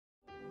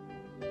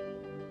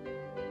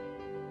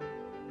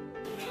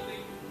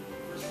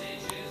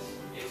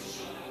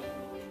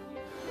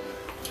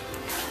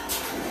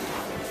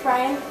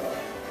Ryan,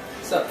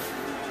 What's up?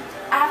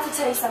 I have to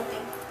tell you something.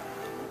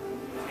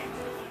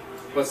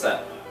 What's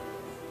that?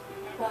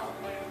 Well,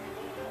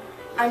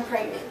 I'm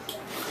pregnant.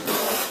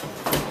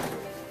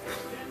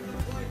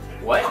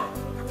 What?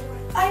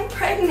 I'm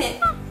pregnant.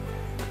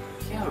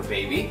 You have a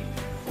baby?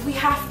 We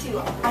have to.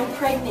 I'm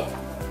pregnant.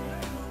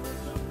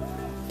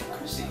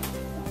 Krissy.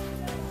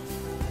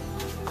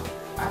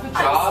 I have a I'm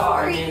job.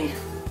 sorry. I mean,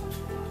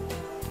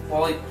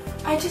 well,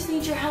 I just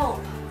need your help.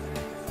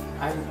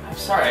 I'm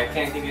sorry. I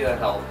can't give you that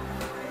help.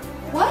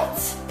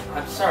 What?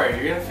 I'm sorry.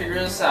 You're gonna figure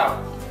this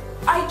out.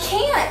 I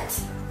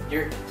can't.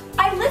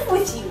 I live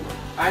with you.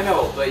 I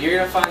know, but you're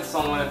gonna find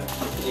someone. And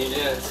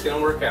it's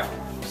gonna work out.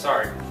 I'm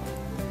sorry.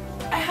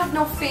 I have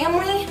no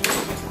family.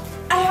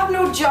 I have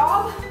no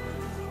job.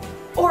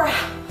 Or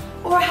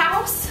a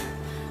house.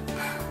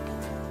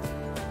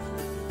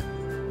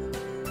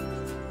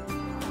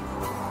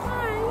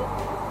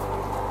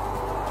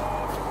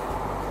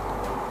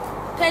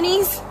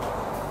 Pennies.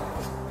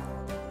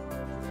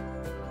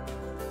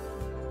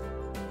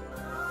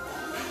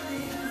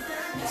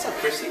 What's up,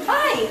 Krissy?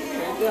 Hi.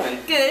 How you doing?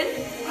 Good.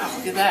 Wow,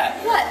 look at that.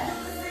 What?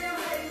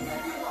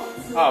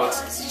 Oh,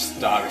 it's just a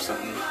dog or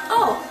something.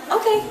 Oh,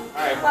 okay.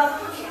 Alright. Well,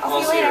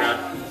 I'll see you later.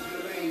 around.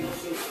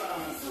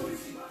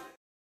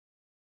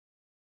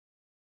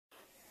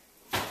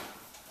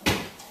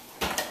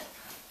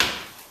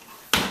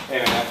 Hey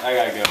man, I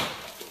gotta go.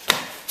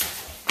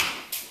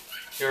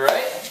 You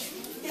alright?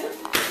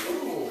 Yeah.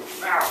 Ooh,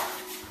 ow.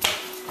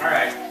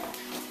 Alright.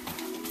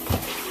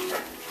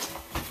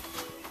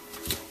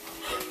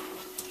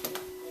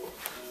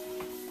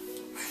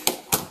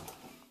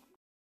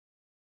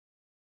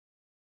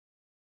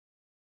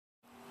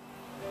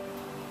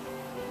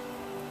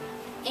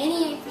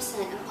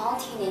 Of all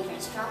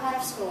teenagers drop out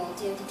of school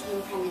due to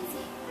teen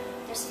pregnancy.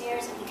 There's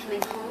fears of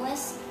becoming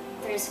homeless,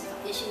 there's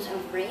issues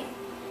of rape,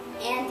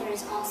 and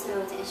there's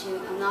also the issue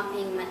of not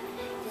being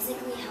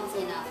physically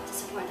healthy enough to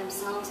support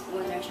themselves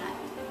or their child.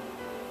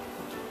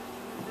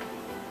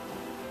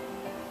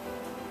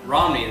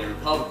 Romney and the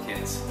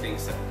Republicans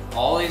thinks that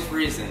all these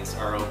reasons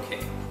are okay,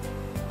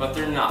 but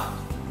they're not.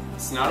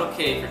 It's not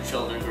okay for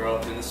children to grow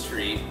up in the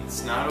street.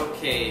 It's not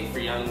okay for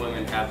young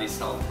women to have these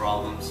health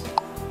problems.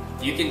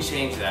 You can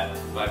change that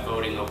by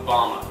voting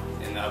Obama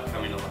in the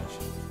upcoming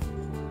election.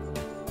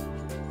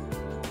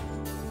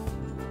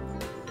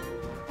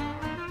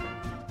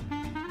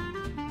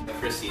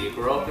 Krissy, you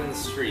grow up in the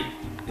street,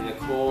 in the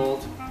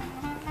cold,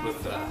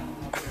 with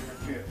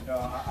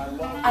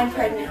I'm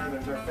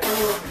pregnant.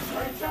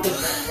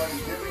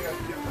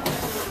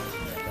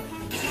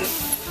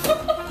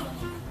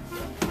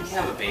 You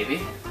have a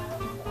baby?